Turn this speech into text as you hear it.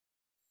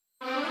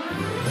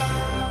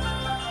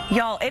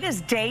Y'all, it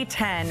is day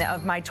 10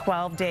 of my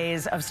 12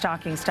 days of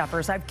stocking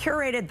stuffers. I've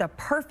curated the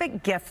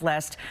perfect gift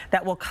list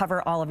that will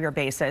cover all of your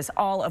bases,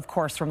 all, of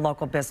course, from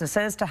local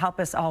businesses to help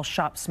us all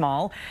shop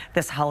small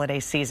this holiday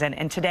season.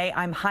 And today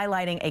I'm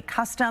highlighting a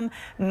custom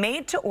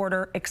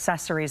made-to-order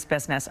accessories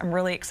business. I'm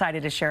really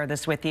excited to share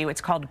this with you. It's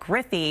called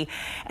Griffey,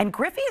 and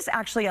Griffey is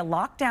actually a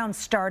lockdown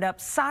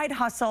startup, side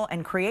hustle,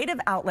 and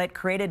creative outlet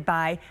created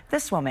by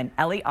this woman,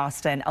 Ellie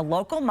Austin, a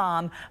local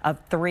mom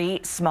of 3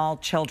 small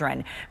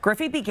children.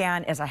 Griffey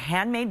began as a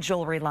handmade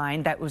jewelry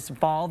line that was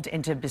evolved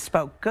into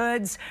bespoke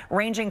goods,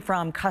 ranging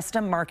from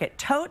custom market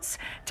totes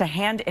to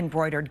hand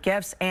embroidered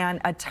gifts and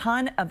a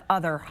ton of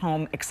other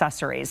home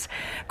accessories.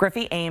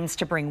 Griffey aims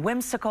to bring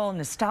whimsical,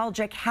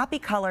 nostalgic, happy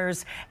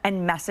colors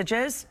and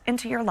messages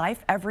into your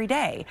life every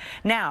day.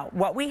 Now,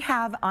 what we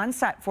have on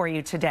set for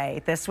you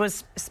today, this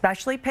was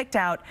specially picked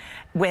out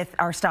with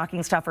our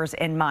stocking stuffers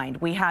in mind.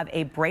 We have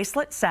a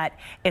bracelet set.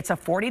 It's a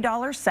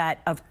 $40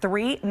 set of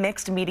 3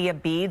 mixed media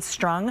beads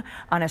strung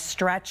on a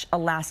stretch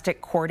elastic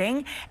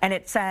cording, and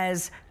it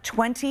says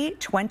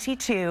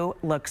 2022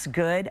 looks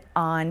good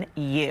on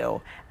you.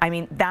 I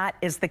mean, that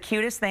is the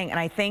cutest thing, and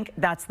I think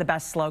that's the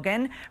best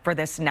slogan for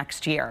this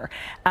next year.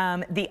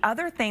 The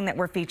other thing that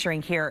we're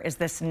featuring here is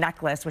this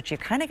necklace, which you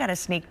kind of got a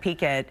sneak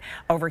peek at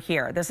over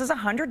here. This is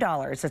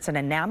 $100. It's an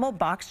enamel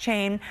box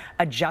chain,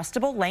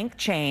 adjustable length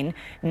chain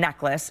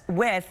necklace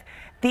with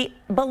the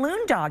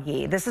balloon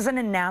doggy. This is an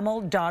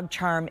enamel dog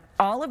charm.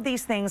 All of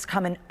these things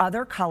come in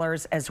other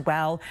colors as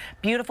well.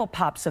 Beautiful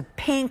pops of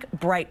pink,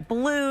 bright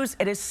blues.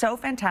 It is so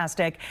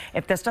fantastic.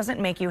 If this doesn't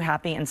make you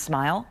happy and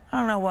smile, I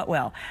don't know what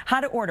will. How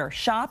to order: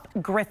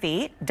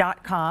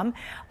 shopgriffey.com.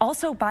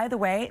 Also, by the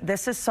way,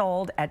 this is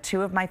sold at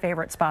 2 of my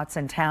favorite spots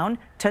in town,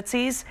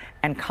 Tootsie's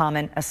and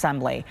Common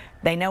Assembly.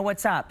 They know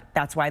what's up.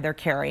 That's why they're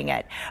carrying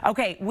it.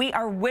 Okay, we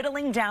are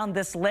whittling down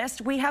this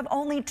list. We have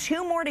only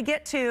 2 more to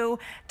get to.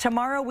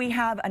 Tomorrow we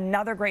have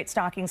another great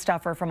stocking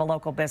stuffer from a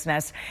local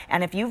business.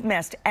 And if you've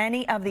missed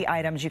any of the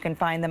items, you can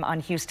find them on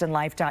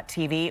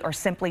HoustonLife.tv or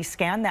simply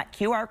scan that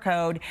QR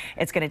code.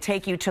 It's going to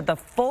take you to the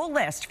full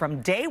list from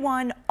day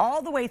 1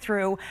 all the way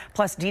through,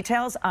 plus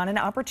details on an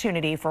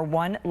opportunity for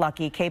one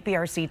lucky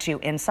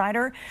KPRC2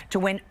 insider to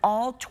win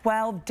all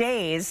 12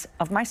 days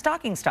of my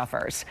stocking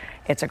stuffers.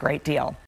 It's a great deal.